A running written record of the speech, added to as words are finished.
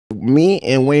me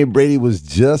and Wayne Brady was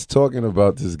just talking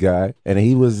about this guy, and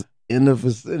he was in the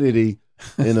vicinity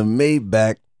in a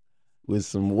Maybach with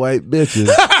some white bitches.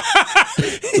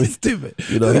 He's stupid.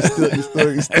 You know, he's still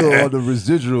on the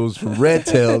residuals from Red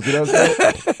Tails. You know what I'm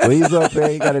saying? But he's up there.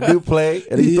 He got a new play,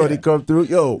 and he thought he'd come through.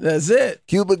 Yo, that's it.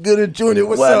 Cuba Gooding Jr.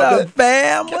 What's what up, man?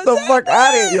 Fam? Get the fuck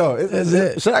out of here, yo. That's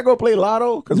it. Should I go play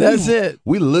Lotto? That's it.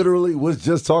 We literally was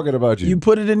just talking about you. You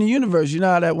put it in the universe. You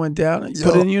know how that went down. You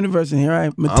put it in the universe, and here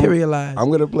I materialize.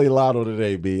 I'm gonna play Lotto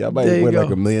today, B. I might win like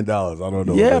 $1 million. I don't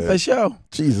know. Yeah, man. for sure.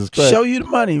 Jesus Christ. Show you the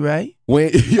money, right? Yo.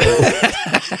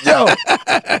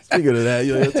 Speaking of that,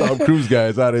 yo, Tom Cruise guy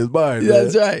is out of his mind. Man.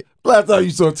 That's right. Last time you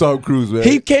saw Tom Cruise, man.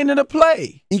 He came to the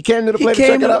play. He came to the play. He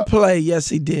came to the play. Yes,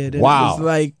 he did. And wow. It was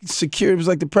like secure. It was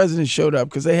like the president showed up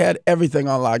because they had everything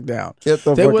on lockdown.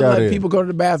 They wouldn't let people go to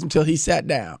the bathroom until he sat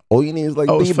down. All you need is like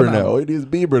Bieber now. All you need is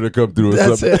Bieber to come through.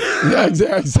 That's it. Yeah,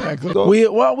 exactly.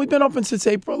 We've been open since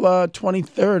April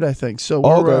 23rd, I think. So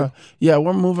we're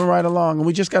we're moving right along, and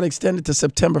we just got extended to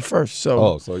September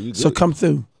 1st. So come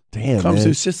through. Damn, Comes man.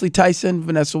 through Cicely Tyson,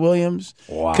 Vanessa Williams,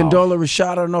 Condola Rashad.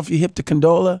 I don't know if you hip to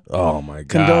Condola. Oh my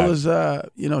God.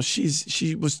 Condola's,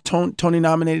 she was Tony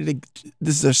nominated.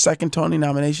 This is her second Tony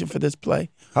nomination for this play.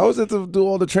 How is it to do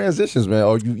all the transitions, man?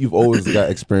 Or you've always got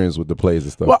experience with the plays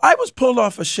and stuff? Well, I was pulled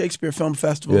off of Shakespeare film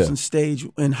festivals and stage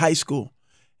in high school,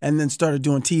 and then started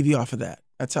doing TV off of that.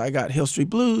 That's how I got Hill Street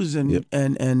Blues and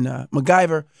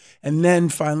MacGyver, and then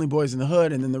finally Boys in the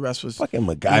Hood, and then the rest was fucking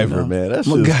MacGyver, man. That's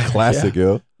just classic,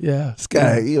 yo. Yeah, this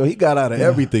guy, he got out of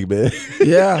everything, man.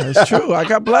 Yeah, it's true. I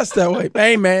got blessed that way.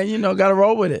 Hey, man, got to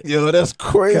roll with it. Yo, that's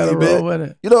crazy, gotta man. Roll with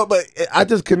it. But I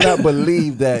just could not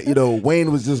believe that,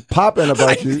 Wayne was just popping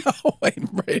about you. Wayne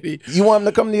Brady. You want him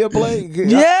to come to your play?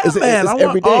 Yeah, man. I want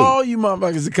every day. all you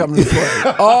motherfuckers to come to the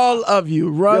play. All of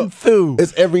you. Run through.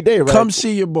 It's every day, right? Come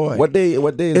see your boy. What day is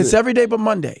it? It's every day but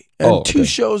Monday. And 2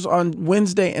 shows on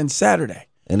Wednesday and Saturday.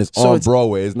 And it's on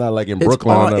Broadway. It's not like in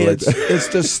Brooklyn. It's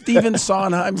the Stephen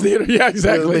Sondheim Theater. Yeah,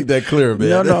 exactly. Make that clear,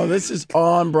 man. No, this is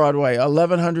on Broadway.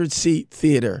 1,100-seat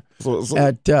theater at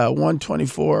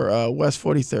 124 West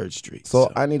 43rd Street.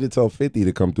 So I need to tell 50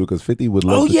 to come through because 50 would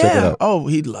love to check it out. Oh,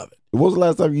 he'd love it. When was the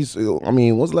last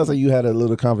time you had a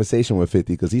little conversation with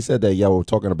 50? Because he said that y'all were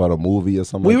talking about a movie or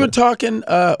something. We were talking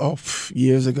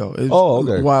years ago.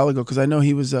 Okay. A while ago, because I know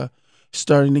he was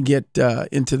starting to get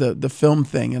into the film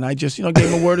thing, and I just gave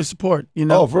him a word of support.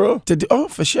 Oh, for real?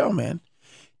 For sure, man.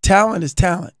 Talent is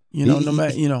talent. No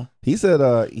matter. He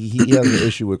said he has an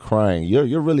issue with crying.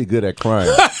 You're really good at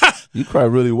crying. You cry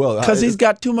really well. Because he's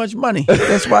got too much money.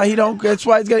 That's why he's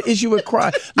got an issue with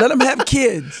crying. Let him have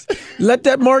kids. Let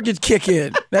that mortgage kick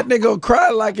in. That nigga will cry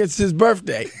like it's his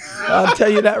birthday. I'll tell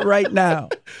you that right now.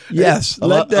 Yes.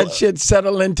 Let that shit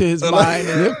settle into his mind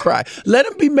and he'll cry. Let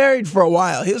him be married for a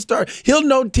while. He'll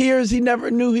know tears he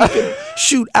never knew he could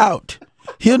shoot out.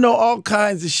 He'll know all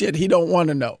kinds of shit he don't want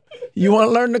to know. You want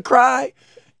to learn to cry?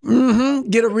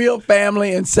 Get a real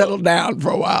family and settle down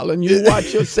for a while, and you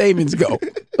watch your savings go,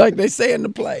 like they say in the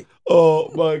play.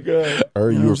 Oh my God! I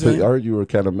heard you were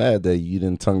kind of mad that you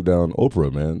didn't tongue down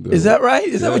Oprah, man. Is that right?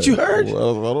 Is that what you heard?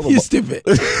 Well, I don't know. You stupid.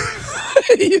 Where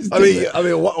did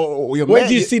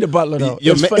you see The Butler though?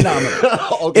 It's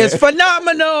phenomenal. Okay. It's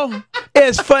phenomenal.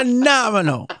 It's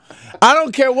phenomenal. I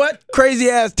don't care what crazy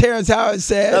ass Terrence Howard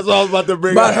said. That's what I was about to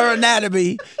bring about up. her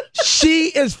anatomy. She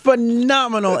is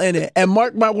phenomenal in it. And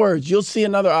mark my words, you'll see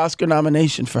another Oscar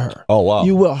nomination for her. Oh wow,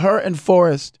 you will. Her and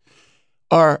Forrest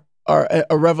are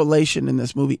a revelation in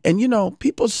this movie. And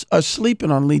people are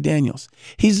sleeping on Lee Daniels.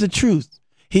 He's the truth.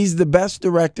 He's the best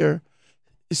director.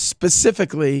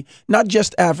 Specifically, not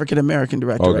just African-American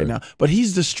director right now, but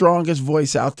he's the strongest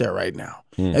voice out there right now.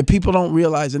 And people don't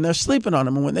realize, and they're sleeping on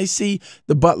him. And when they see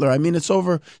The Butler, it's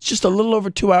just a little over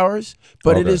 2 hours,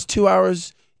 but it is 2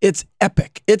 hours. It's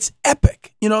epic. It's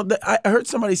epic. I heard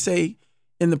somebody say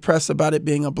in the press about it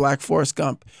being a Black Forrest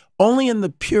Gump, only in the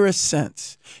purest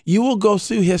sense. You will go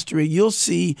through history, you'll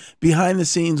see behind the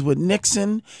scenes with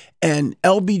Nixon and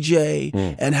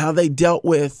LBJ and how they dealt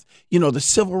with the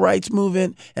civil rights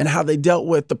movement and how they dealt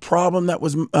with the problem that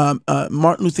was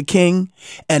Martin Luther King.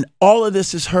 And all of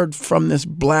this is heard from this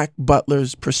Black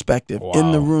butler's perspective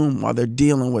in the room while they're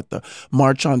dealing with the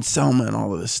March on Selma and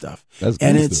all of this stuff. That's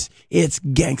and gangster. it's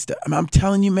gangster. I'm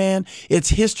telling you, man, it's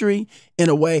history in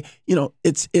a way.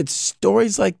 It's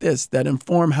stories like this that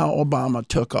inform how Obama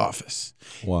took office.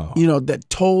 Wow. You know, that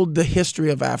told the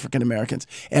history of African Americans,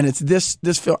 and it's this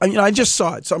film. You know, I just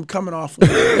saw it, so I'm coming off. You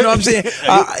know what I'm saying?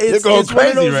 You're going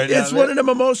crazy right now. It's one of them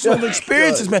emotional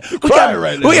experiences, man. We crying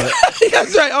right now.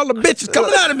 That's right. All the bitches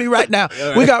coming out of me right now.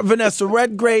 We got Vanessa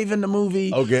Redgrave in the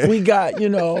movie. Okay. We got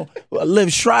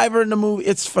Liv Schreiber in the movie.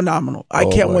 It's phenomenal. I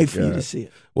can't wait for you to see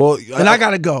it. Well, and I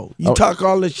gotta go. You talk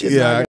all this shit. Yeah.